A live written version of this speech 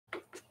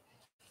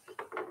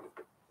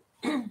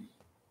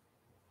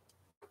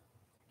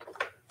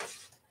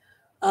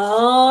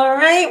All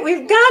right,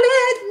 we've got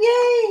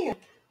it. Yay.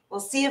 We'll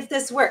see if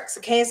this works.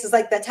 Okay, this is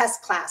like the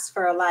test class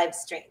for a live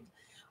stream.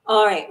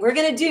 All right, we're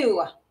going to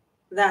do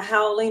the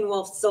Howling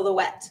Wolf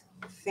silhouette.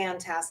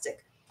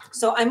 Fantastic.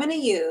 So I'm going to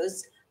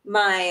use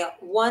my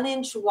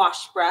 1-inch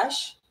wash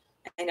brush.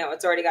 I know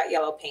it's already got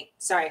yellow paint.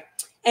 Sorry.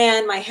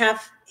 And my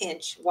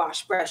 1/2-inch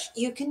wash brush.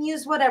 You can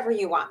use whatever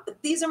you want, but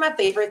these are my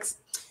favorites.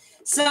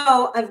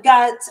 So I've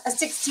got a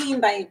 16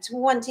 by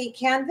 20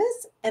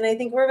 canvas, and I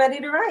think we're ready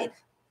to ride.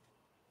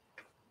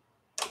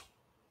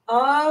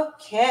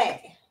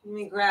 Okay, let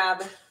me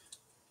grab a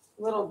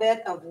little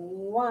bit of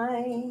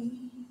white.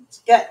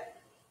 Good.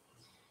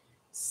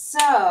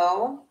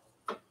 So,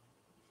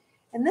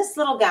 and this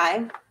little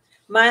guy,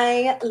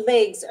 my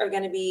legs are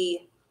going to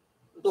be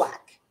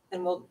black,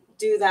 and we'll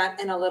do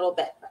that in a little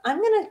bit. I'm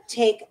going to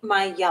take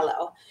my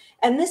yellow,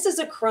 and this is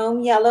a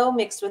chrome yellow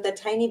mixed with a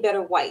tiny bit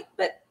of white,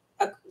 but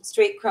a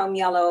straight chrome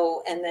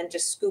yellow, and then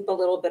just scoop a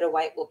little bit of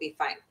white will be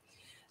fine.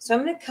 So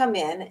I'm going to come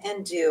in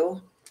and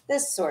do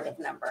this sort of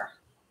number,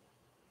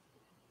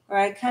 where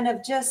I kind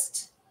of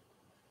just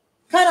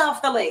cut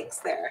off the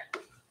legs there,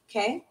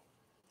 okay?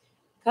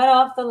 Cut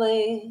off the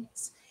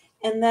legs.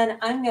 And then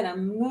I'm going to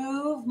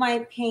move my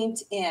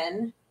paint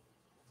in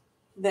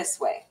this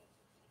way.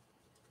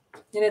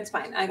 And it's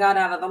fine. I got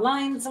out of the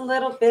lines a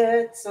little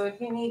bit. So if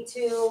you need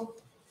to,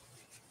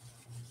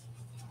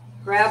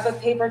 grab a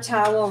paper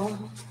towel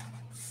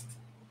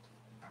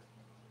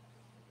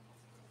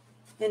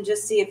and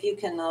just see if you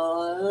can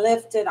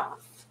lift it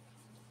off.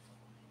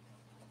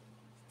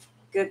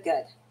 Good,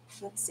 good.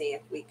 Let's see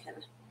if we can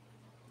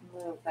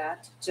move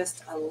that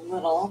just a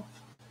little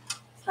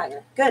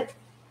higher. Good.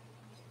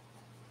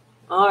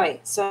 All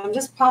right, so I'm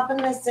just popping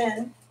this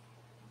in.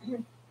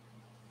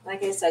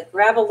 Like I said,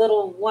 grab a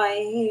little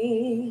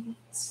white,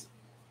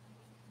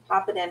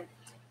 pop it in.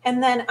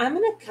 And then I'm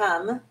going to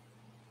come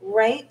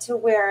right to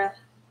where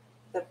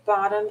the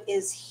bottom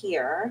is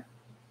here.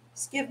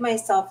 Just give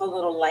myself a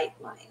little light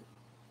line.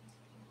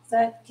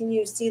 Can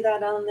you see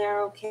that on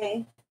there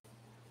okay?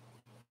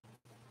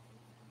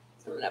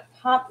 So I'm going to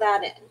pop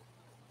that in.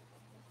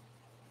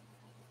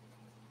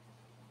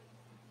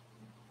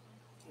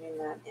 Getting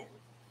that in.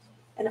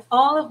 And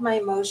all of my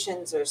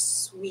motions are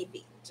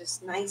sweepy,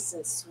 just nice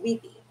and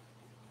sweepy.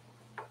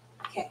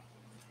 Okay.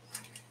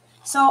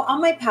 So on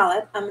my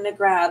palette, I'm going to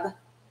grab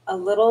a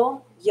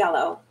little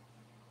yellow,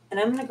 and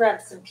I'm going to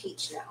grab some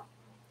peach now.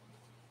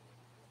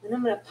 And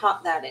I'm going to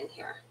pop that in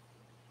here.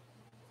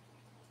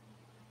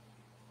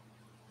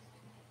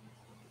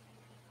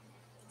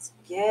 Let's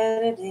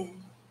get it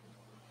in.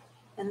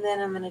 And then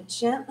I'm going to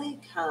gently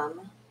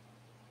come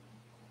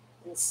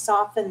and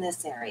soften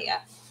this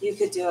area. You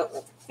could do it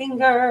with a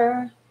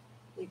finger.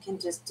 You can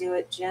just do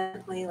it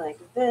gently like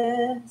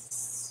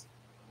this.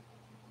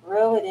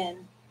 Throw it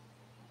in.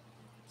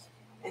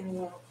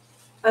 And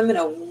I'm going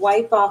to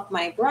wipe off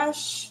my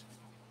brush.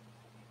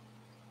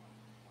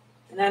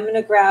 And I'm going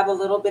to grab a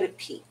little bit of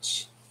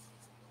peach.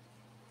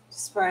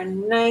 Just for a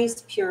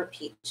nice pure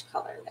peach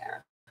color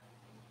there.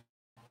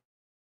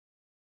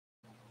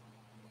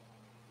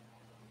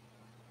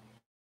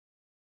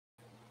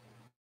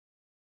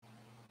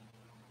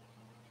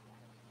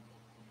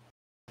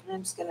 And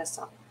I'm just going to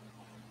soften.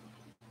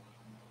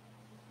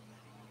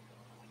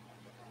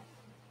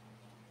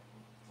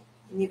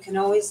 And you can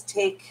always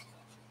take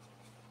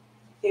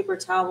paper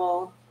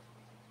towel,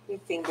 your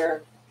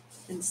finger,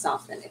 and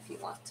soften if you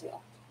want to.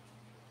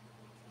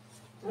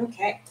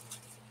 Okay.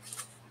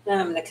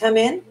 Now I'm going to come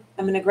in.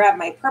 I'm going to grab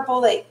my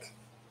purple lake.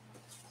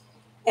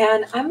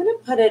 And I'm going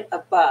to put it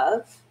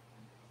above,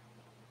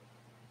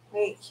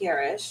 right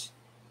here-ish,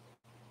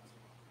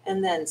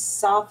 and then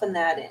soften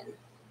that in.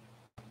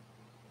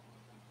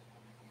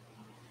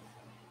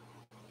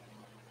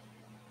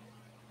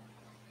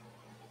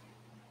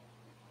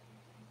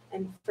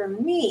 And for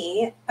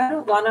me, I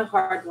don't want a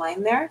hard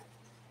line there.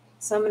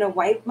 So I'm going to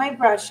wipe my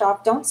brush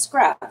off. Don't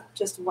scrub,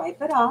 just wipe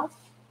it off.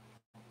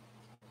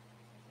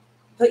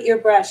 Put your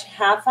brush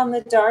half on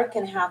the dark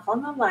and half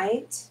on the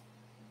light.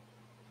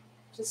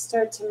 Just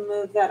start to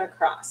move that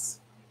across.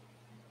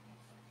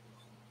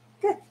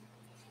 Good.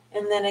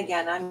 And then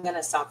again, I'm going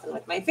to soften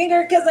with my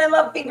finger because I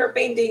love finger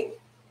painting.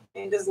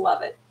 I just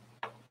love it.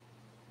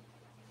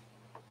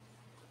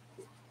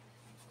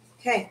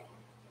 Okay.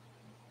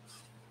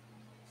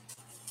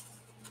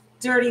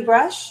 Dirty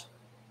brush.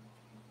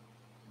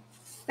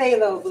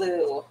 Phthalo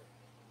blue.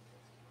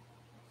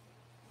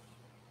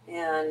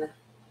 And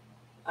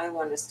I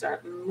want to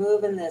start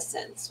moving this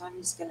in. So I'm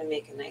just going to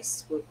make a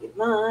nice swoopy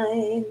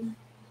line.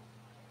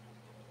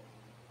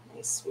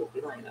 Nice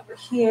swoopy line over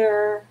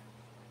here.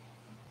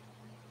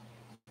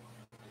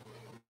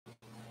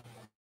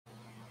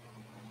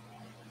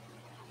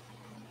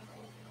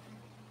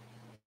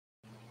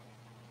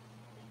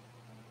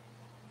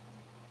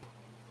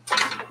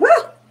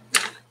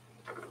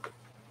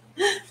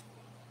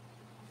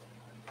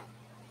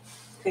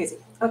 Crazy.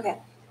 Okay.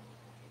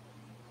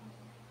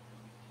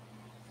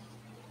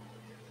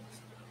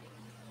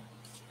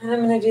 And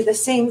I'm going to do the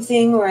same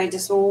thing where I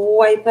just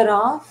wipe it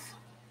off.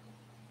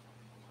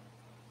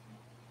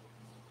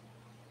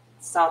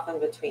 soften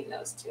between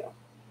those two.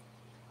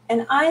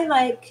 And I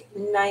like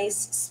nice,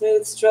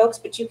 smooth strokes,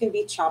 but you can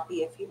be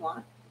choppy if you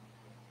want.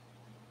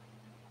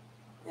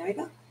 There we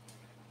go.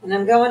 And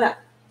I'm going up.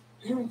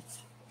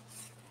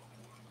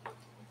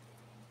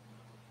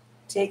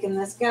 Taking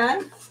this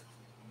guy.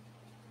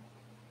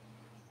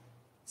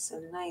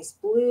 Some nice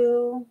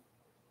blue.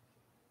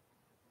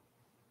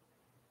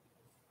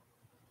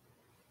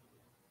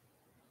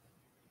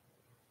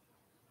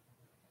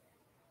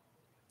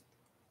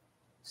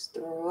 Just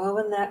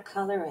throwing that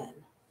color in.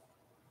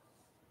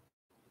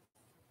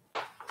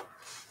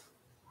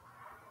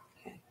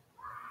 Okay.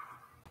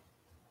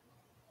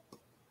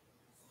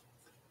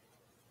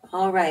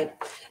 All right.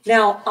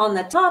 Now on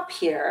the top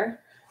here,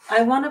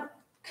 I want to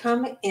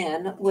come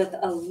in with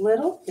a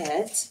little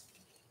bit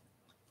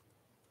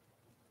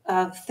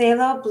of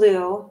phthalo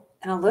blue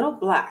and a little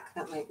black.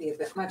 That might be a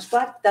bit much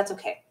black. That's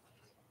okay.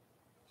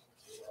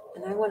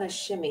 And I want to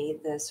shimmy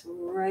this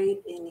right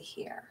in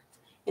here.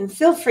 And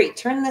feel free,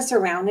 turn this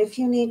around if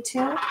you need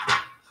to.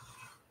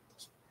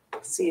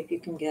 See if you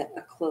can get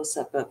a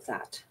close-up of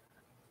that.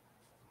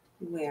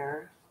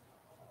 Where,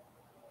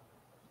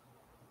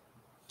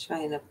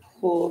 trying to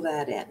pull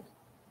that in.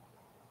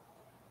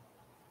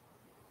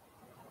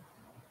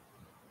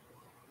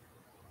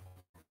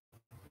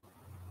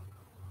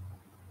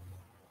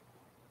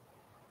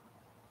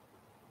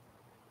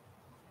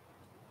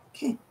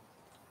 Okay.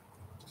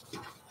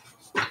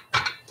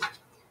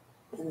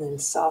 And then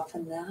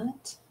soften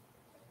that.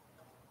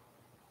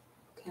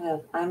 Kind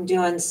of, I'm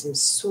doing some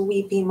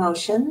sweepy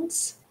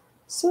motions.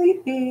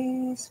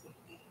 Sweepy,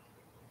 sweepy.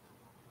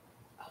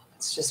 Oh,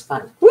 it's just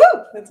fun. Woo!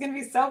 That's going to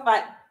be so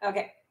fun.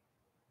 Okay.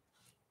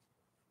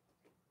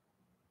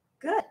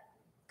 Good,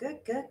 good,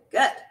 good,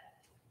 good.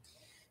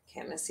 Okay,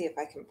 I'm going to see if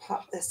I can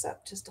pop this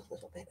up just a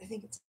little bit. I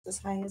think it's as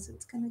high as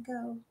it's going to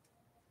go.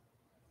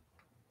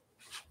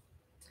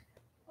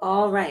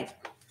 All right.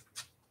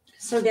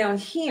 So down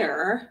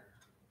here,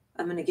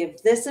 I'm going to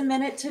give this a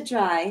minute to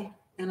dry,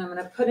 and I'm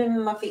going to put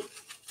in my feet.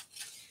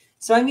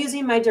 So I'm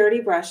using my dirty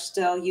brush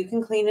still. You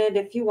can clean it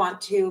if you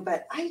want to,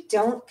 but I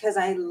don't because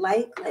I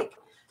like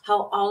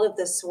how all of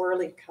the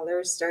swirly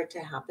colors start to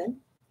happen.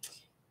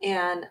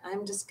 And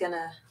I'm just going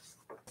to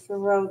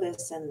throw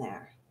this in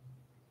there.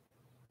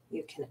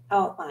 You can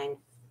outline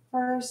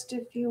first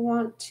if you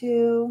want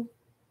to.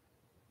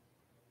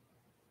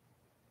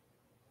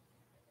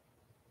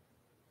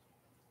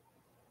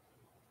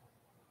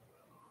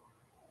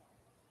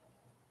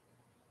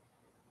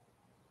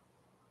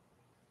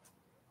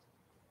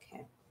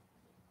 Okay.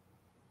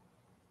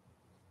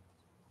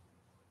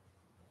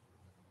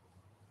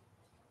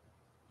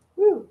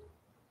 Woo.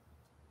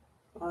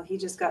 Well, he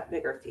just got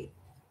bigger feet.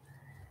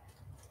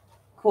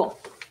 Cool.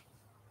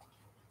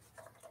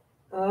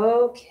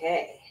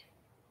 Okay.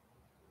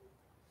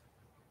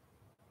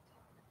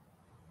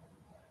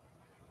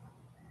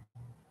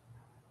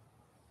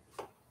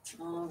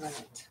 All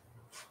right.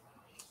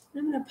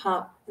 I'm going to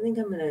pop, I think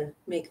I'm going to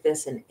make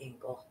this an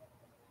angle.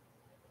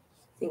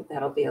 I think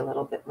that'll be a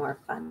little bit more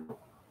fun.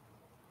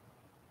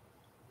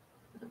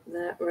 Put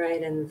that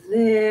right in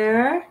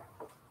there.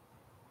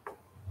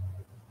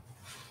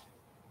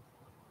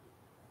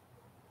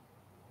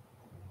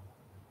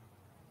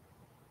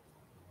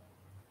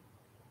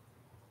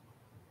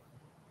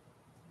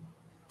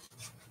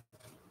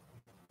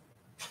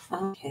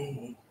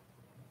 Okay.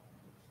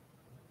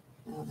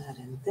 Throw that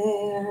in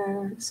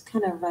there. It's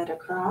kind of right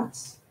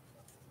across.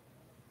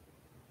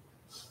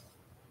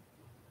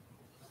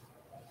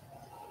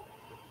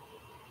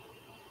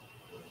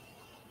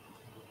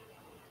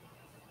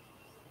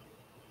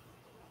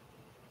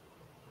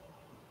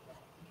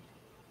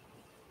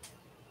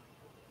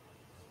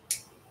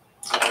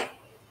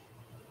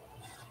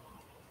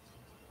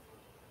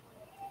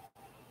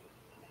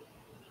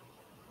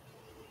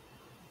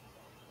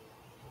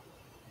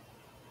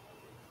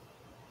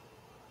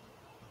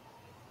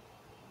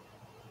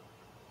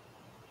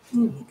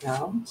 There we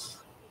go.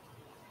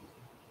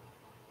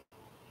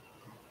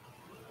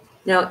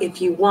 Now,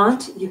 if you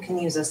want, you can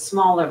use a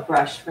smaller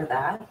brush for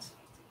that.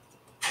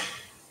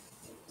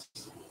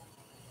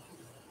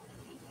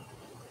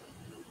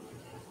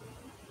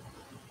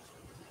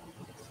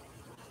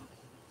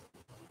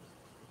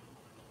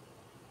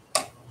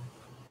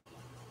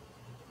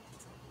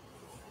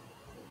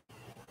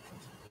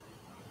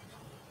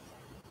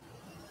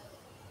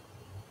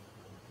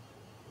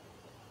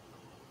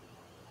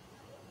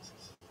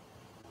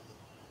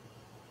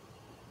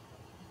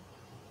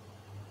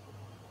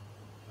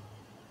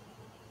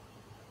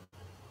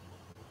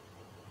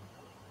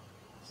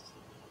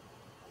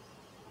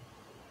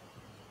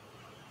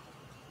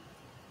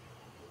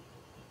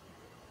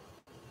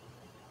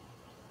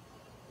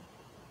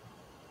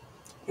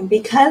 And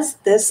because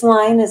this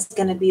line is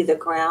going to be the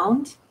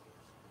ground,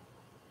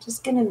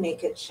 just going to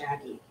make it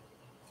shaggy.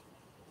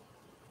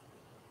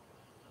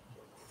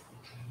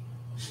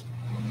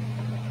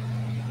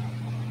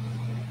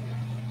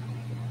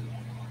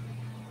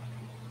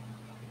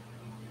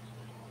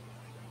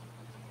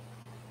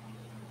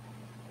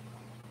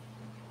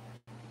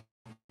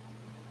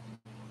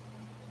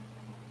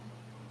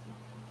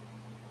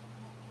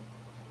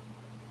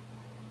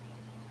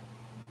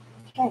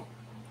 Okay.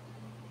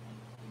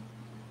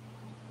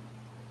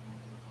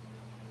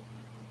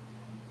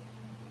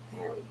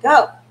 There we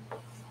go.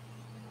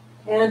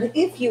 And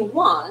if you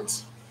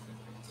want,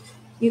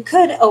 you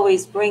could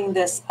always bring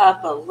this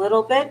up a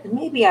little bit.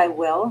 Maybe I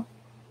will.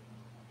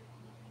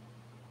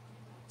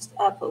 Just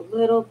up a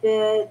little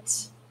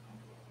bit.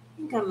 I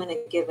think I'm going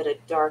to give it a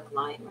dark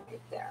line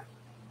right there.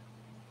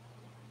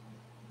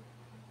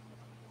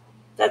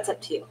 That's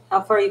up to you.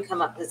 How far you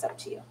come up is up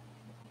to you.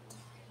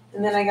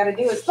 And then I got to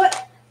do his foot.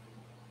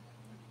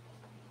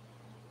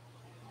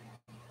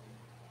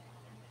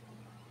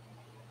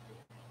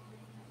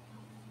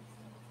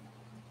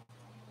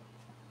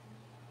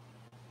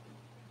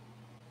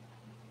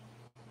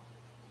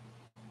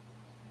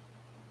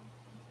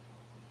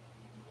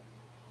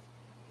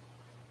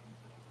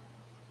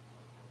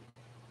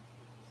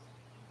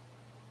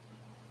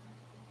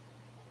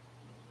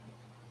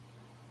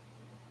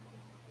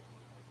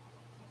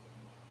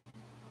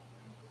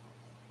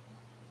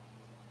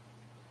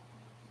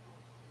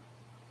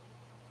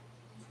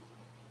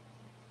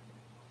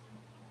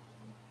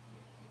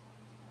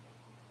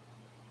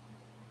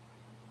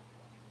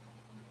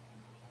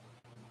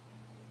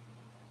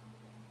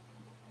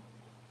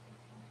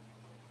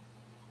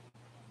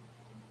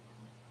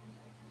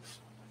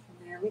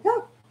 There we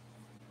go.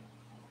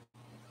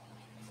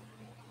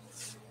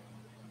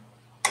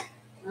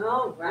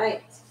 All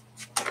right.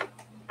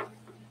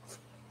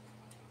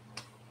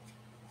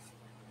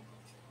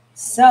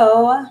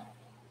 So,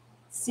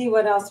 see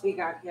what else we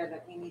got here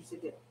that we need to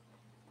do.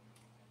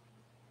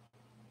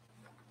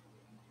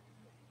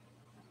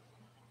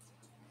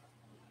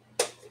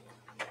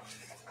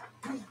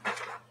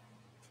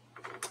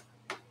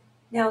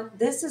 Now,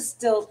 this is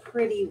still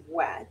pretty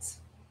wet.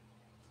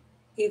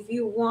 If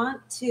you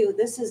want to,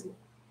 this is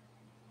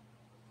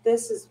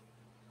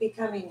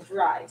becoming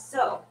dry.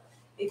 So,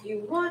 if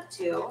you want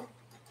to,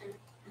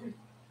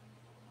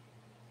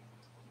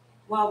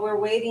 while we're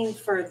waiting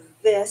for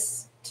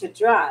this to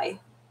dry,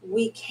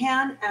 we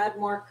can add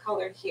more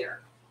color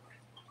here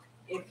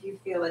if you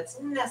feel it's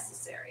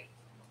necessary.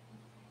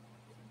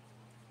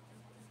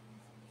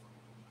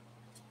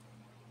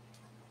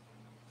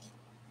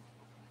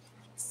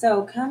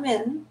 So come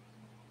in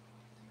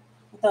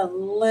with a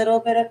little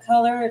bit of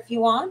color if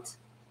you want.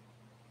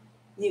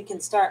 You can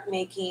start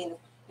making,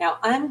 now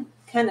I'm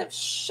kind of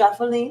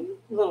shuffling,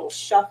 a little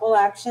shuffle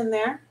action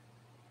there.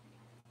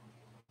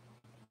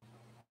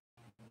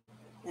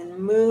 And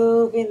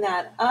moving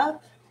that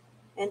up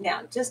and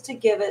down just to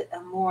give it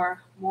a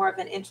more of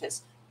an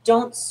interest.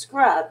 Don't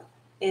scrub.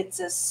 It's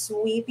a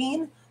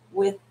sweeping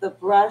with the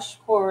brush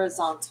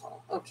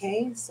horizontal.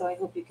 Okay, so I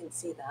hope you can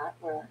see that.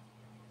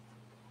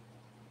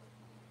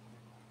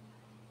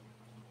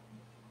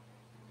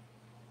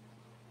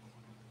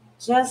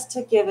 Just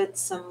to give it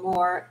some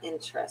more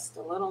interest,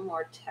 a little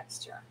more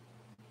texture.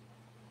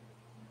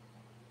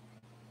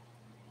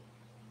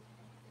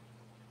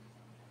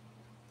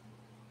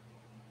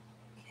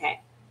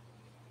 Okay.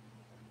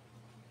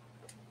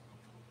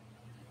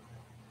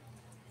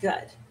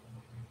 Good.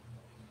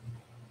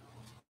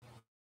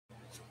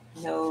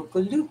 No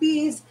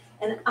galoopies.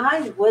 And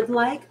I would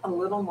like a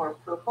little more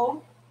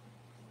purple.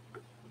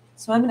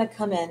 So I'm going to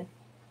come in.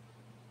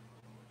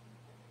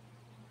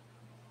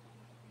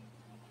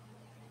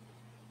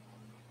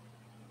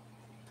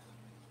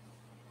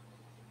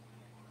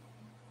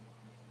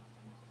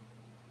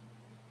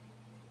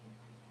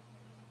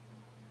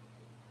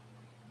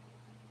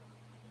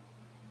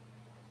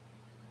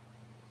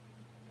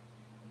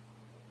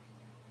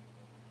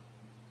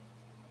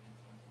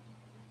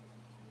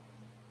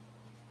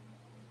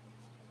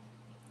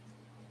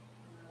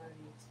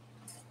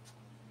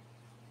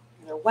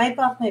 I'm going to wipe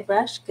off my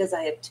brush because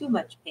I have too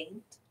much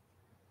paint.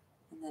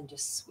 And then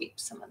just sweep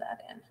some of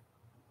that in.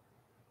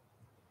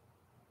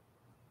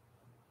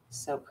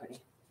 So pretty.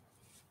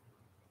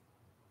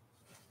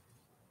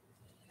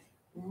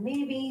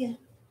 Maybe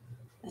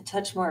a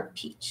touch more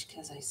peach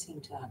because I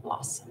seem to have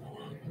lost some of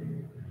that.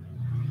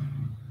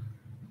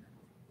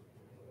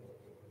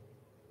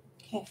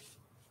 Okay.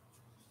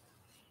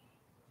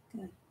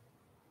 Good.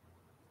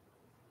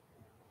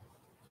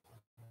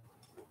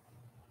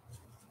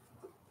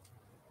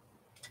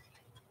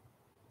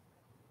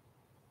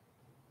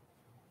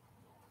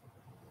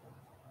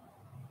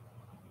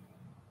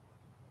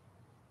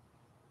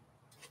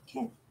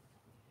 Okay.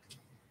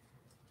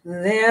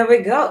 There we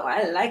go.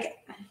 I like it.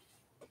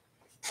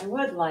 I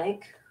would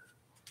like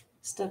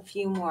just a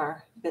few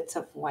more bits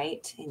of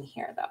white in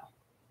here, though.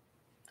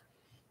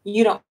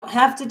 You don't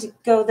have to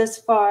go this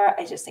far.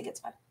 I just think it's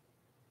fun.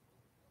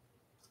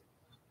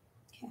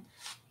 Okay.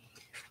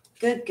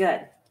 Good,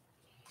 good.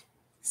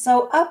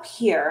 So up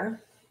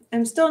here,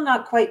 I'm still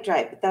not quite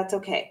dry, but that's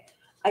okay.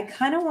 I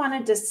kind of want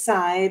to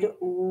decide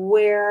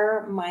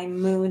where my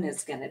moon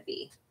is going to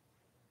be.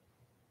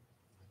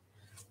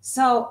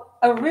 So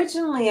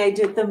originally I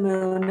did the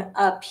moon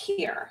up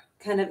here,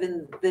 kind of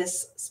in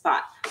this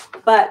spot,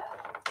 but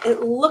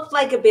it looked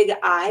like a big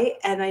eye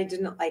and I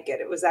didn't like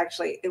it. It was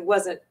actually, it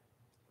wasn't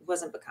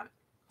becoming.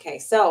 Okay.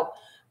 So,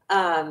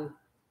 I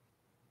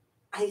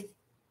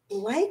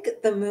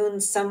like the moon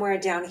somewhere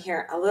down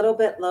here, a little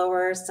bit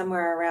lower,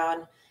 somewhere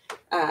around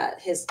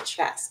his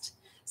chest.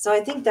 So I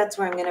think that's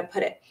where I'm going to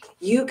put it.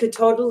 You could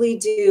totally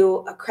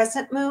do a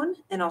crescent moon,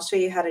 and I'll show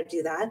you how to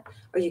do that,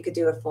 or you could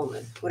do a full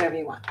moon, whatever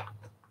you want.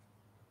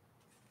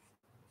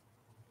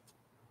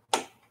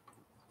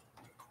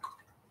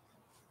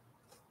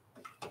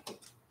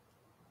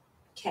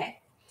 Okay,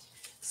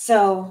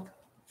 so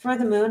for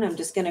the moon, I'm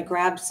just going to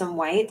grab some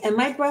white, and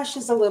my brush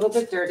is a little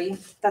bit dirty.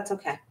 That's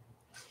okay.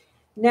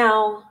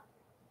 Now,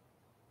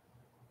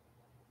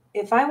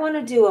 if I want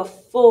to do a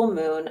full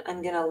moon,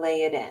 I'm going to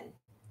lay it in.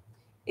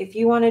 If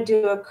you want to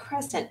do a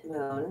crescent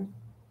moon,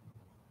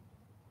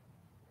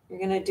 you're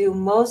going to do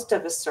most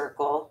of a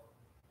circle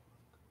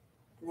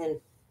and then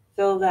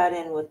fill that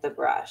in with the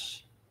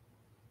brush.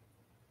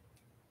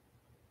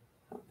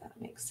 Hope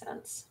that makes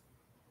sense.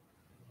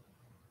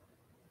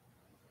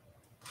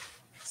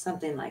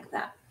 Something like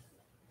that.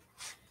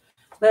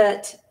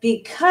 But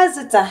because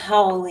it's a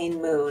howling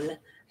moon,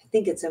 I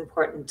think it's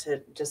important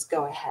to just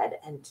go ahead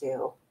and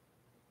do,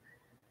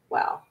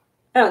 well,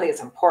 I don't think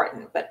it's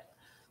important, but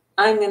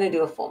I'm going to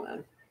do a full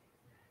moon.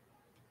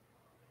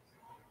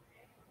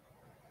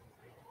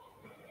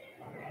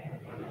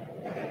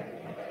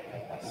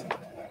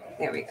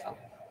 There we go.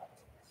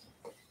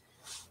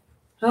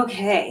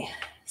 Okay,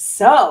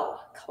 so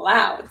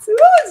clouds. Ooh,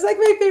 it's like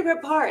my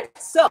favorite part.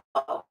 So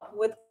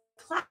with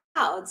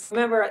clouds,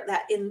 remember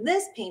that in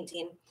this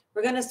painting,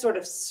 we're going to sort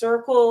of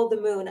circle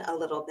the moon a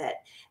little bit.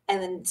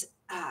 And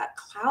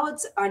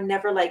clouds are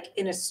never like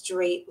in a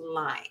straight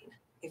line,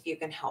 if you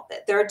can help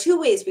it. There are two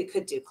ways we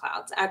could do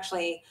clouds.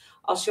 Actually,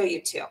 I'll show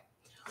you two.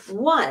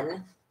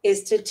 One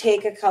is to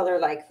take a color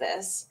like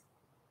this,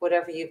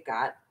 whatever you've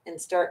got, and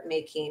start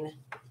making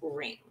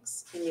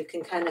rings. And you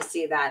can kind of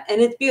see that.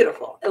 And it's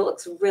beautiful. It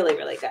looks really,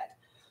 really good.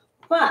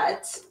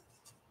 But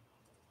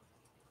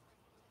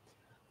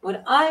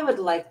what I would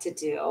like to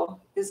do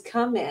is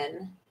come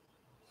in.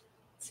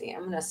 See,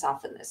 I'm going to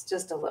soften this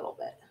just a little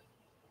bit.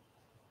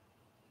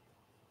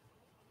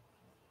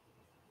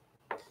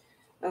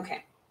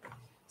 Okay.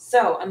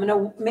 So I'm going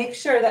to make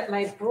sure that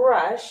my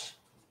brush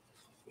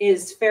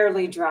is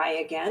fairly dry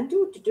again.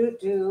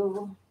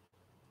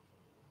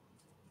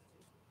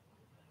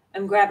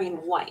 I'm grabbing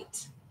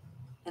white,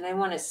 and I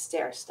want to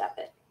stair step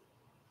it.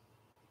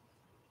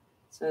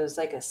 So it's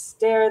like a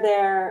stair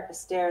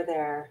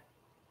there,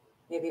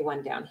 maybe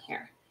one down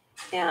here.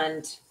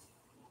 And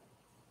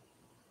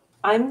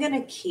I'm going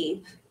to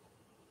keep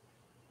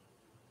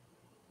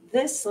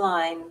this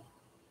line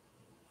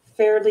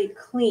fairly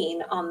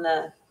clean on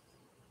the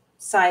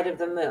side of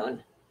the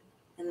moon.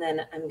 And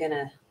then I'm going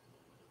to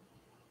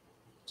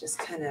just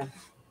kind of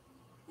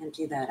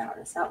empty that out.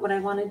 Is that what I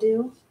want to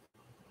do?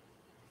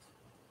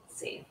 Let's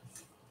see.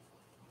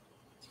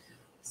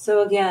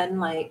 So again,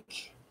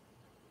 like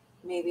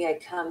maybe I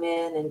come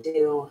in and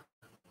do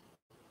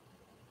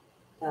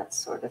that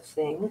sort of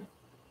thing.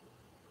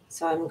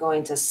 So I'm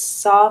going to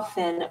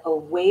soften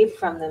away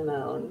from the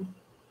moon,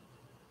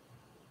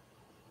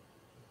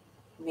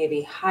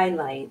 maybe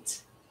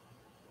highlight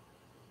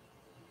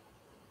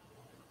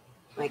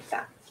like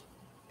that.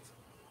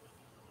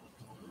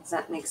 Does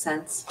that make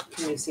sense?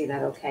 Can you see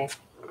that okay?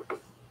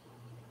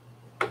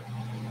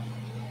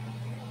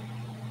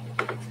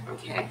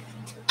 Okay.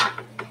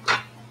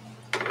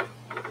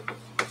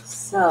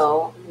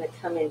 So I'm going to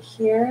come in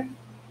here.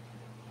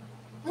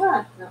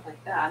 Not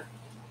like that.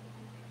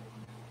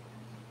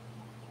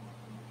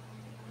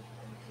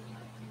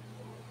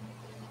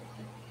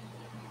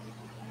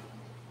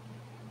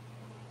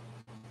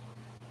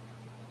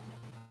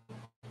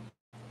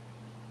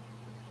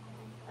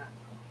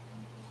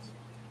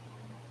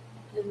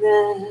 And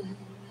then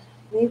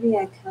maybe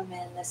I come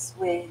in this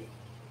way.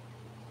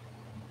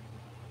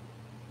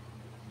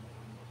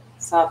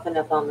 Soften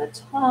up on the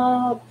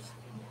top.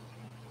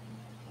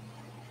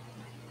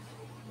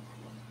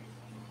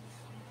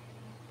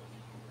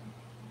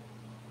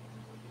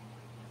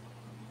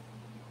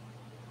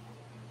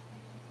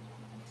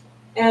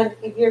 And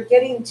if you're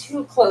getting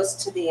too close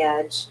to the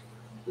edge,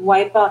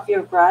 wipe off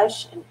your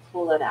brush and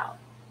pull it out.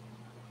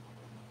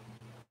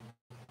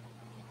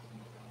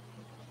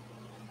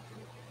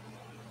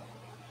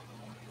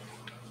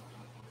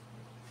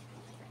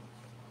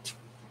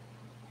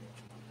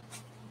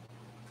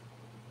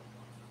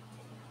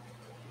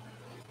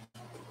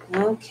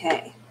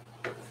 Okay.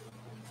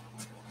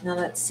 Now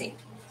let's see.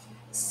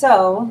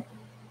 So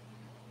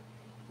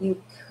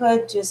you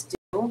could just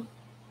do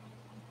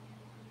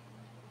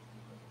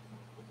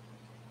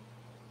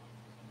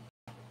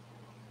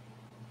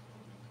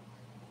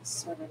this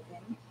sort of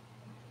thing.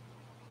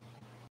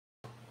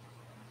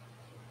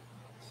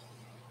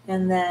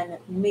 And then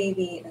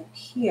maybe up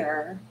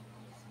here,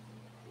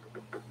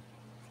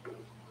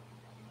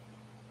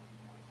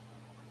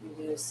 you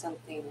do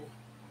something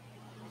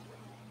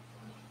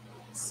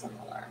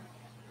similar.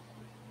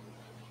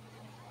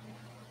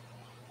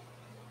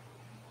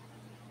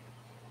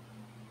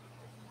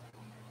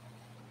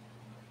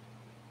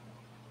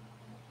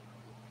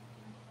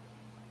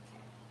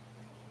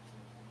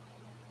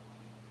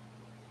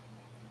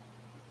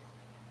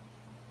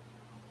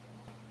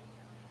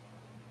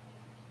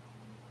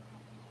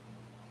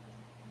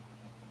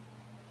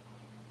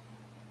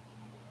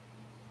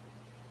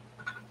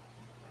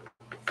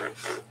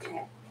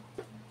 Okay.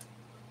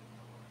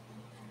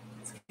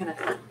 It's kind of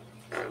fun.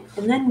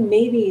 And then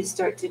maybe you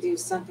start to do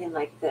something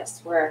like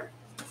this, where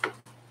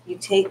you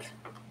take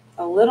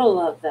a little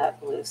of that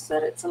blue so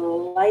that it's a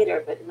little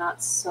lighter but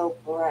not so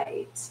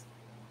bright.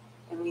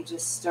 And we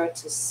just start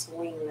to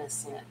swing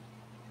this in.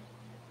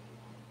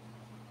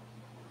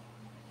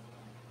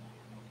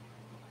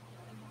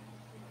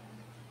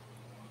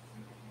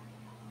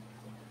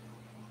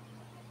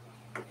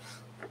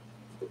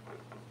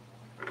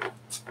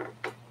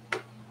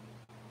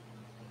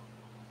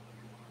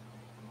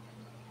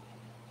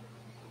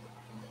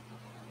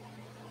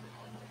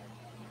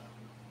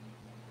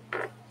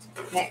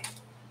 Okay.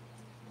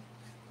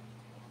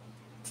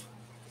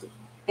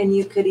 And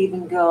you could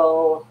even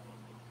go,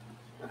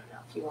 I don't know,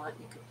 if you want,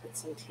 you could put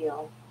some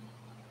teal.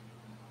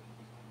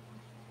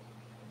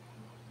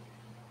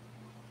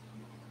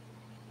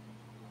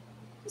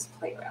 Just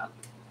play around.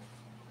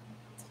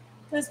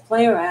 Just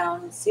play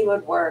around, see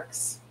what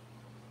works.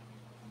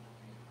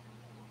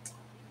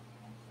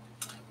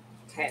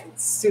 Okay,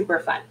 it's super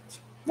fun.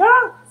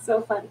 Ah,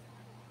 so fun.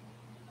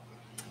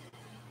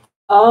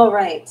 All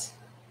right.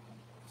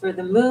 For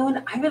the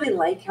moon, I really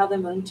like how the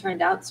moon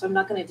turned out, so I'm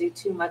not going to do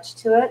too much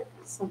to it.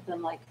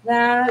 Something like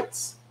that.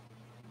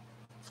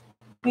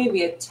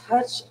 Maybe a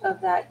touch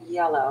of that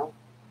yellow.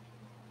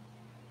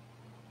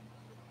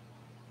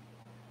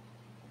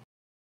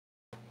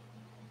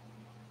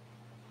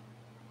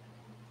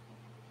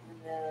 And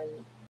then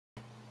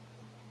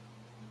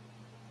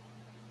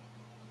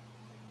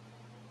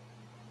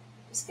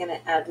just going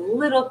to add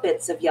little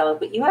bits of yellow,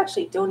 but you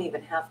actually don't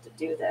even have to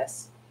do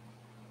this.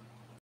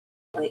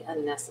 Really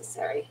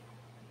unnecessary.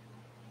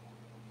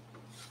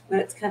 But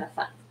it's kind of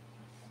fun.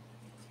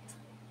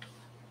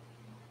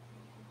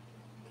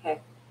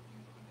 Okay,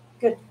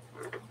 good.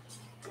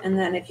 And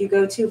then if you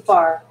go too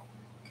far,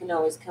 you can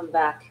always come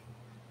back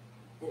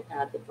and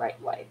add the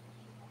bright white.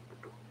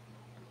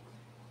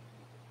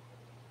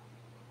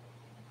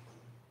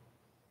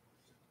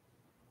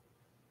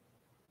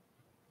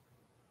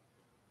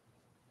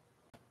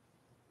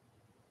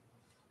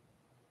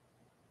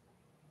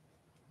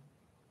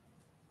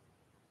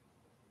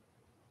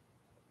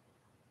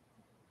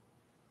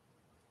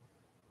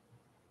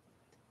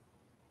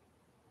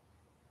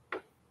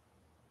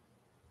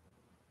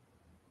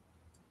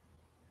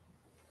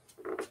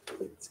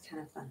 It's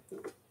kind of fun.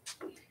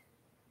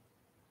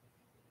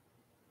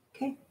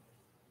 Okay.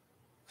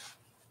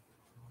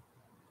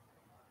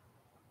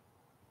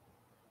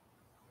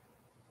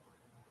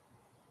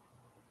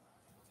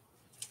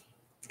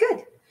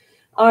 Good.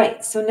 All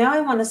right, so now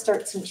I want to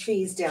start some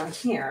trees down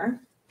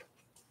here.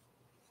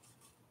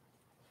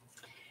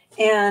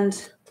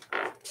 And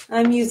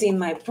I'm using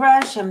my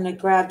brush. I'm going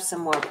to grab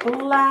some more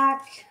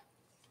black.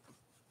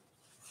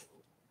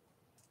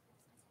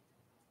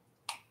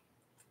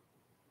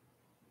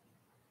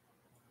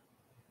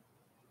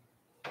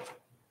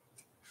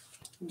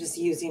 I'm just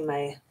using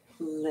my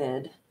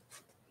lid.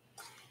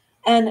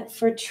 And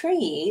for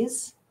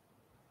trees,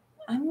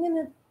 I'm going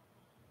to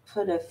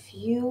put a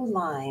few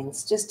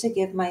lines just to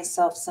give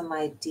myself some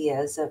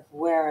ideas of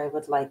where I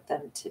would like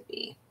them to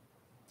be.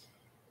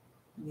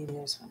 Maybe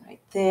there's one right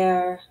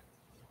there,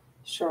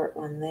 short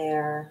one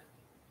there.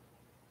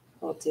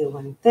 We'll do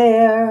one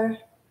there.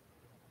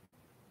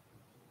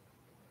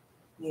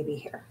 Maybe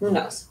here, who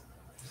knows?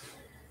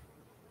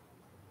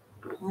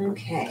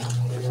 Okay,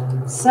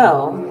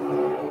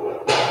 so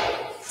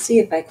see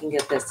if I can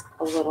get this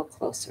a little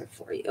closer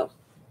for you.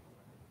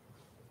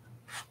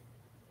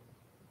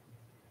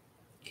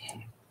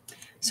 Okay,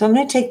 so I'm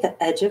going to take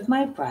the edge of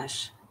my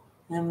brush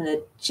and I'm going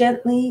to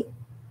gently,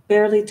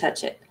 barely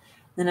touch it.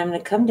 Then I'm going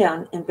to come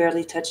down and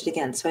barely touch it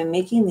again. So I'm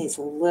making these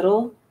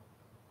little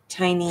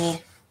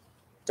tiny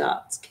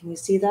dots. Can you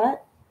see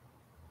that?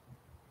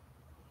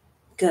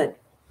 Good.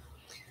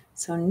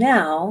 So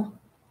now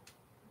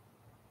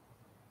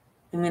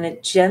I'm going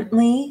to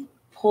gently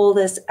pull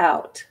this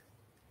out.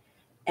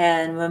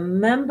 And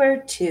remember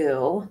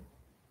to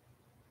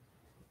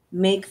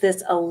make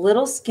this a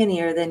little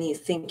skinnier than you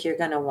think you're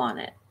going to want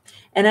it.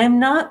 And I'm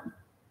not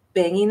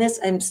banging this.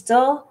 I've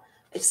still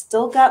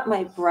got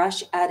my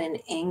brush at an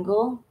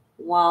angle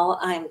while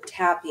I'm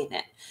tapping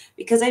it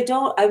because I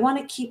want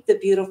to keep the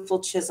beautiful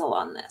chisel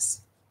on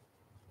this.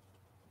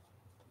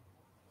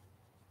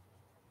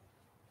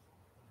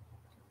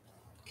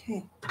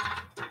 Okay.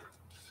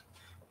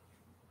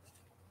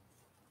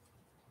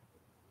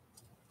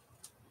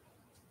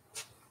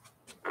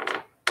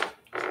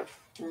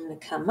 I'm going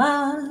to come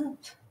up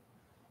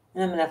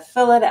and I'm going to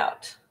fill it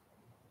out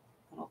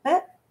a little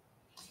bit.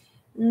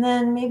 And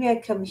then maybe I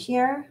come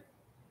here,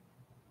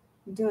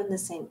 I'm doing the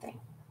same thing.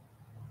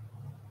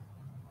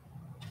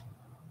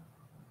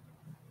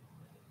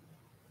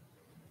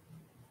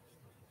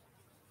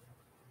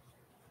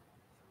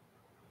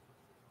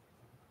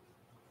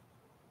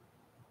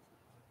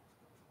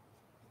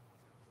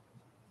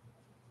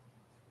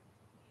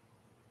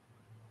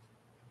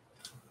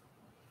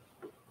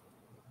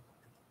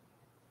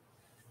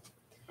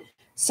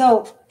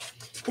 So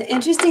The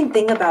interesting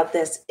thing about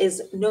this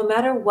is no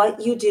matter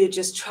what you do,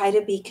 just try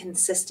to be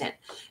consistent.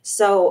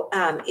 So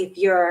if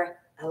you're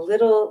a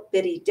little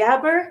bitty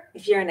dabber,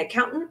 if you're an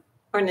accountant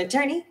or an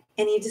attorney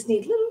and you just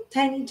need little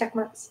tiny check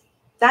marks,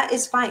 that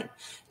is fine.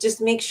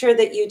 Just make sure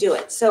that you do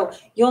it. So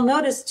you'll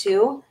notice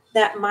too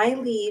that my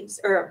leaves,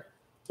 or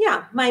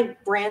yeah, my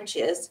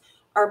branches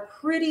are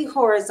pretty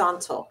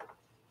horizontal.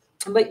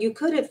 But you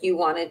could, if you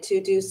wanted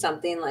to, do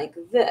something like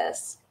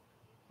this,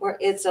 where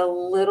it's a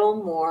little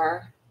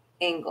more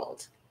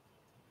angled.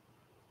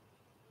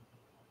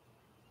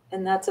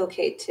 And that's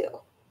okay too.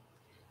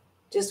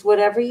 Just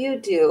whatever you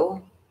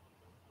do,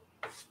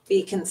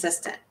 be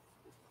consistent.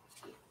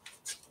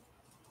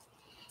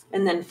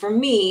 And then for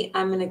me,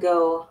 I'm going to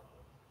go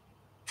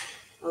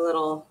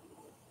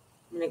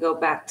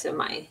back to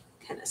my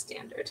kind of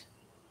standard.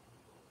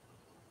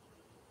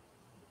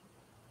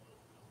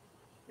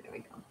 There we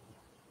go.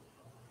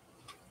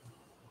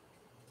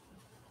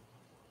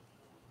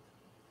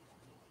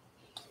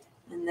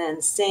 And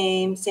then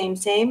same.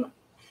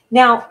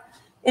 Now,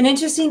 an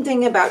interesting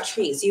thing about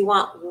trees, you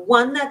want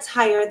one that's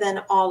higher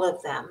than all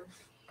of them,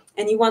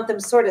 and you want them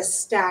sort of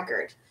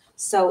staggered.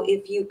 So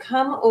if you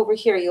come over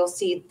here, you'll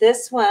see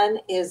this one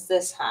is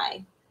this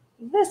high.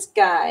 This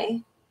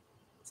guy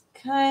is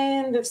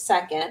kind of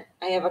second.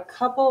 I have a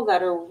couple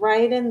that are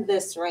right in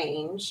this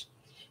range,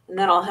 and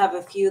then I'll have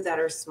a few that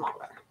are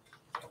smaller,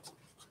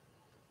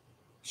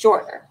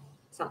 shorter,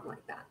 something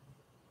like that.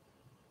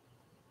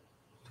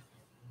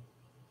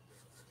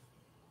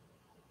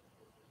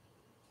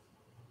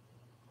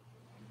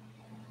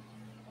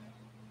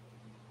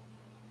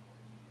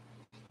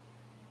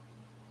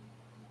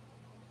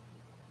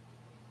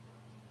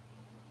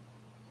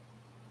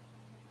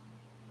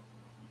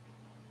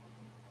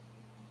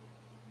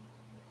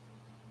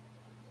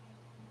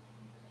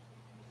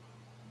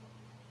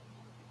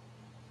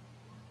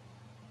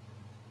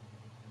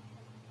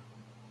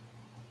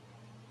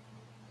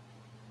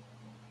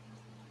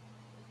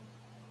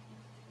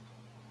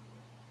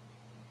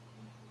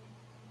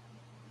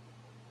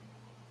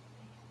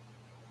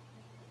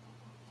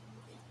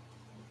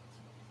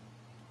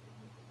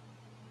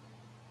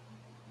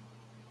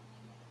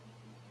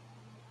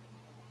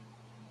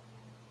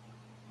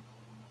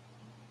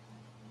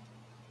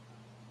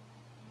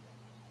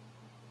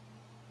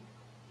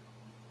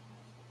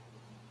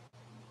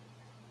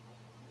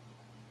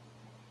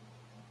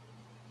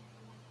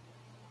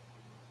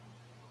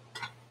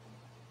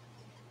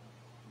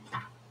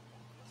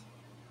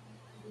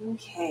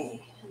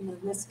 Okay, and then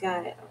this guy,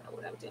 I don't know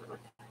what I'm doing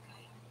with that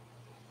guy.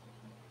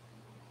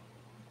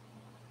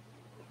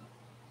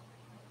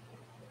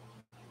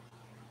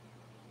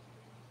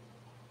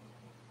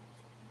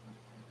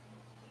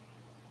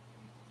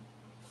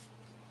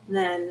 And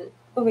then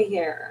over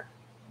here.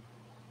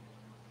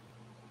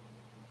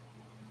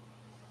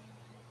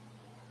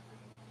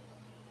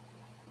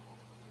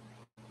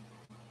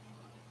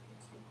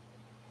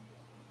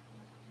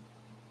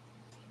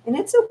 And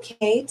it's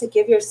okay to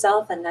give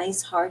yourself a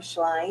nice harsh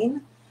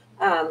line,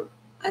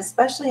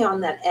 especially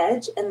on that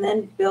edge, and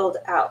then build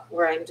out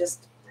where I'm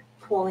just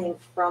pulling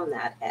from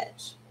that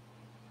edge.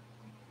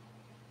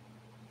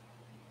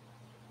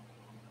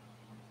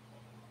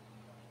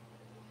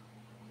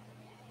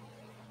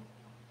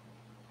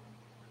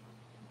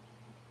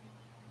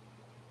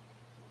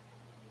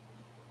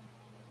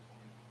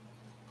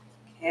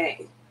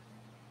 Okay.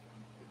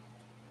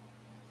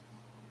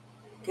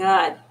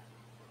 Good.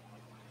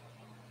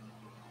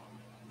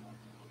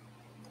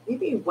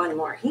 Maybe one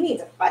more. He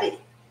needs a buddy.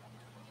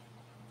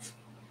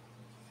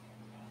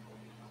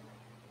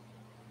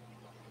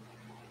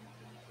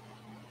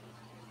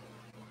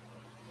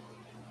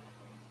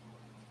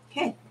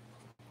 Okay.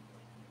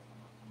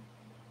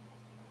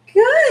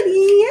 Good.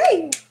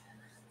 Yay.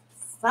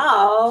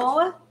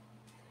 So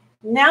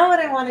now what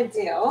I want to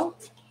do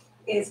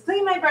is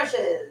clean my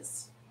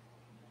brushes.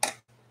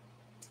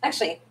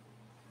 Actually,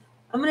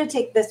 I'm going to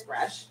take this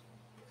brush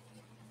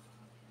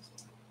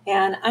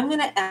and I'm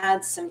going to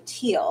add some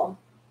teal.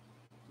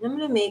 I'm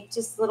going to make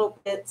just little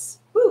bits.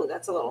 Ooh,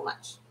 that's a little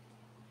much.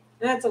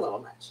 That's a little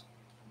much.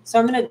 So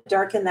I'm going to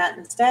darken that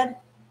instead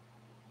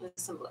with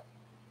some blue.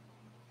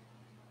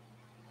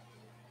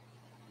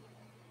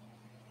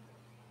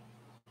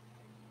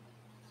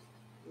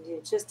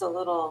 Do just a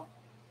little,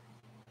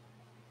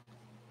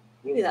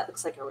 maybe that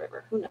looks like a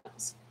river. Who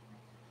knows?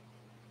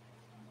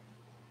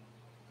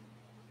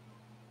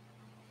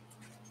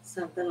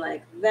 Something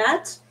like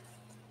that.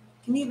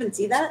 Can you even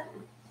see that?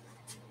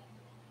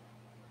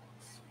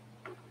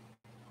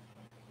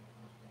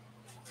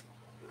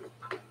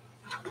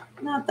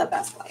 Not the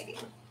best lighting.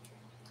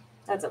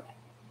 That's okay.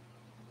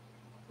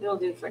 It'll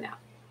do for now.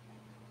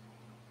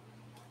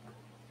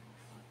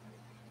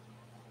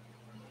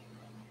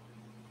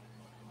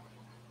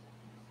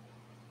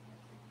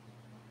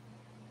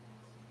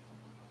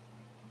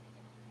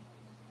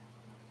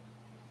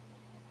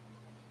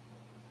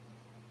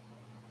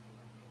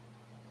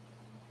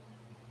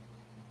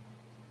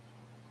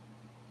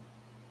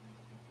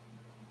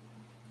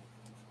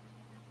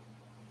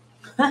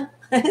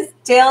 His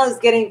tail is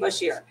getting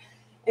bushier.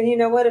 And you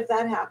know what? If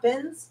that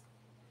happens,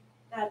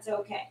 that's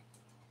okay.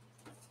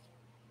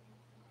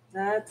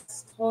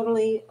 That's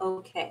totally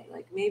okay.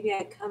 Like maybe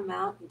I come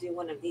out and do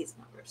one of these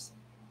numbers.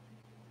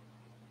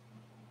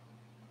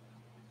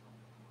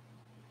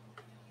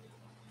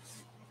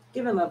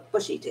 Give him a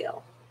bushy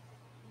tail.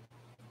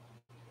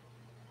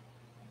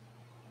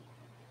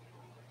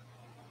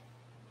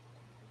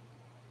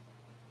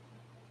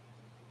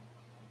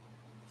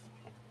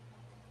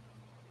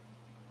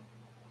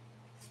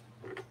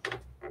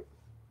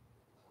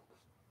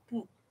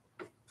 Good.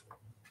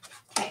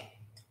 Okay.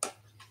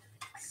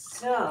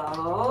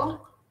 So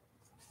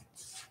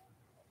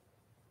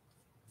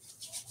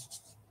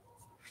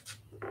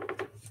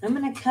I'm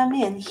going to come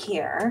in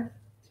here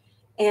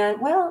and,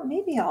 well,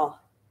 maybe I'll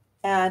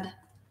add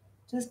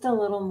just a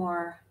little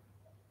more.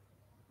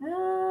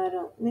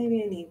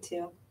 Maybe I need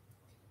to.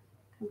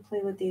 Can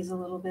play with these a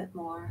little bit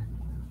more.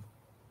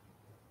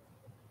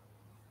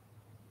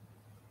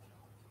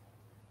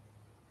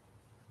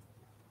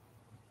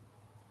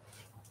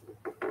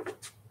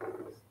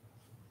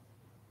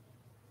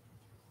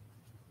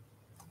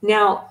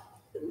 Now,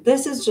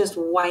 this is just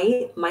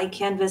white. My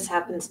canvas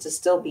happens to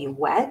still be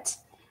wet,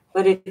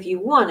 but if you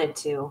wanted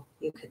to,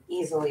 you could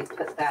easily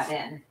put that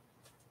in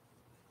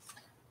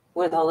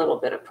with a little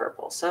bit of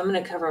purple. So I'm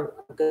going to cover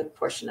a good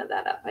portion of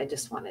that up. I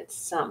just wanted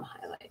some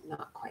highlight,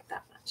 not quite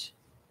that much.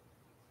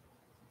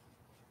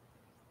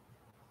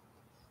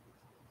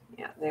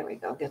 Yeah, there we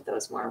go. Get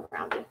those more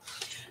rounded.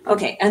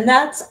 Okay, and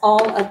that's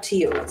all up to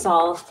you. It's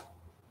all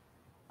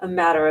a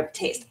matter of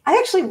taste. I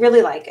actually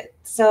really like it,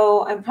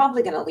 so I'm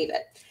probably going to leave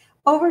it.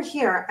 Over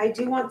here, I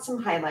do want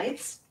some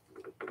highlights.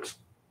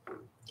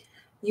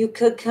 You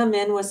could come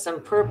in with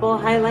some purple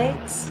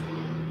highlights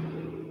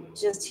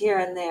just here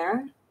and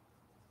there.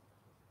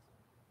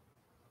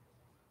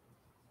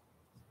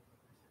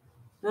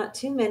 Not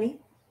too many.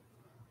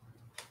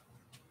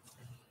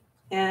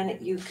 And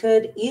you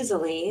could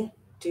easily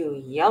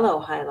do yellow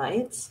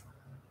highlights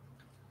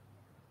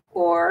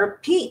or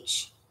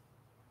peach.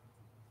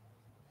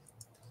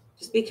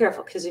 Just be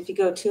careful, because if you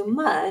go too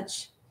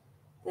much,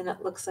 then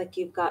it looks like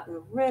you've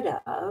gotten rid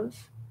of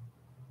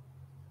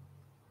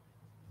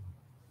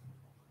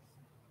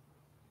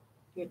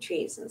your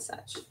trees and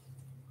such.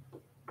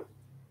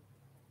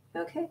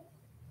 Okay.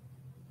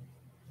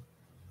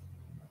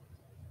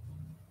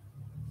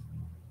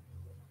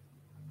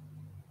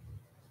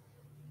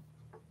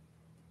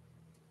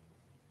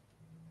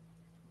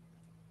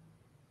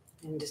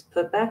 And just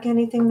put back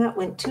anything that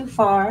went too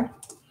far.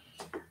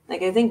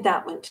 Like I think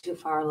that went too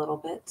far a little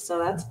bit, so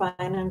that's fine.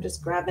 I'm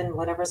just grabbing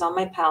whatever's on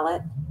my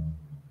palette,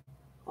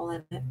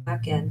 pulling it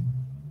back in.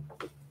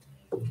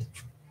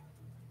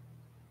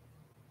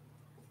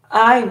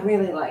 I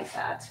really like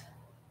that.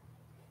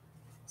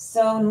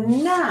 So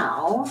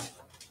now,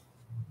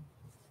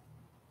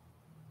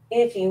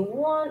 if you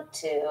want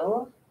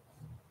to,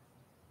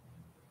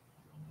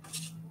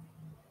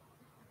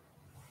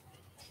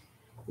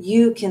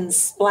 you can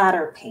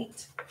splatter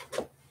paint.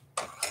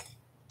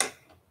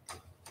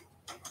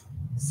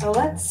 So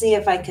let's see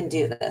if I can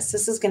do this.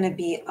 This is going to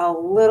be a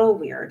little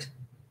weird,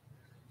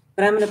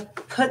 but I'm going to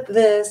put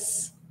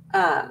this,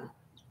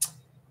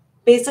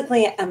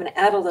 basically I'm going to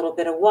add a little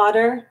bit of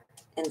water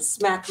and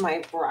smack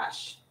my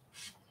brush.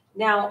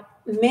 Now,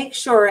 make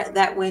sure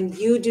that when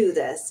you do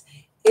this,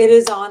 it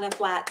is on a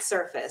flat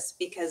surface,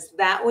 because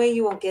that way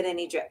you won't get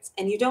any drips.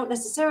 And you don't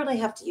necessarily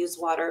have to use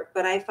water,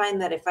 but I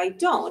find that if I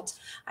don't,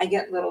 I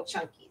get little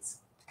chunkies.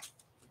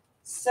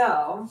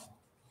 So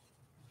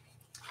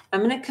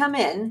I'm going to come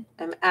in,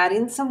 I'm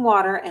adding some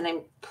water, and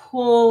I'm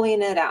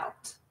pulling it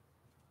out.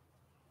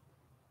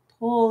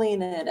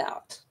 Pulling it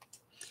out.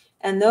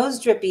 And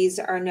those drippies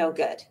are no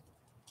good.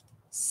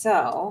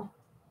 So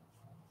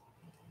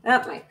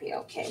that might be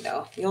okay,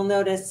 though. You'll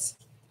notice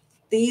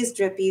these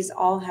drippies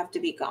all have to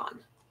be gone.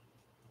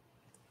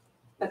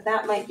 But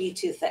that might be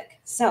too thick.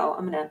 So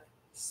I'm going to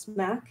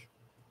smack.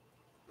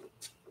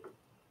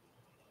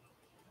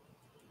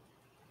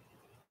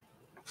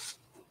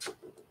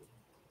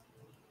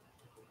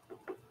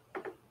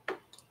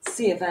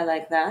 See if I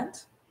like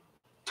that.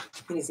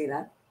 Can you see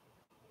that?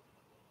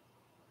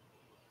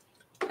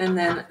 And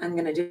then I'm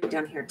going to do it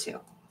down here too.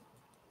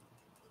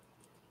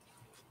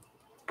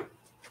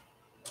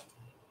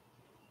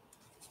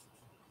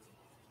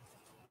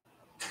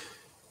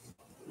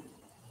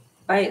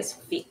 By his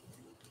feet,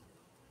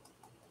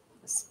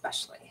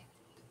 especially.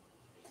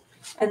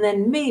 And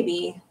then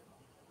maybe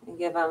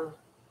give him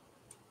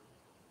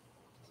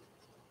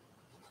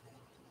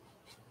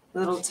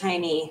little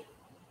tiny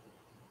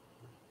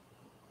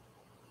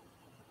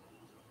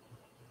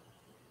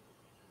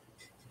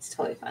it's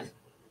totally fun.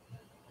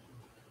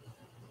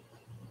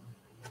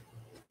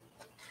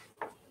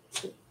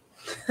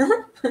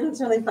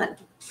 It's really fun.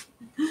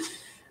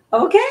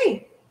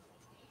 Okay.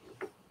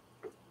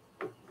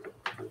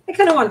 I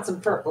kind of want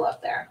some purple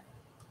up there.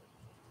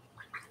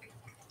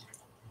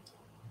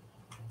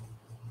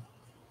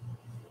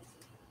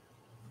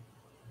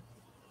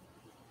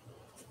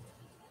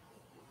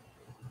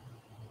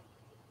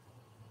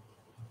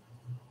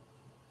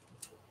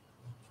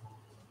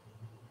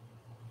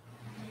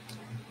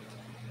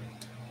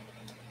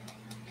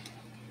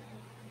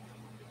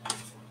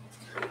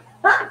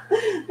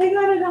 I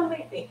got it on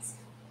my face.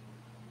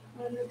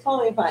 It's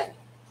totally fine.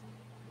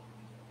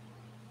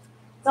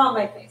 It's on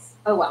my face.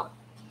 Oh, well.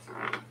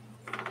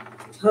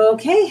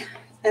 Okay.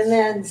 And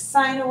then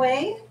sign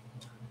away.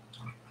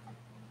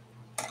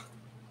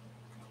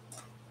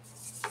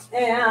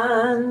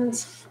 And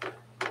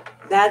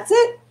that's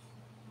it.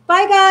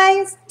 Bye,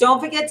 guys. Don't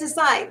forget to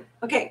sign.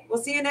 Okay,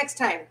 we'll see you next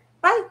time.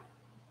 Bye.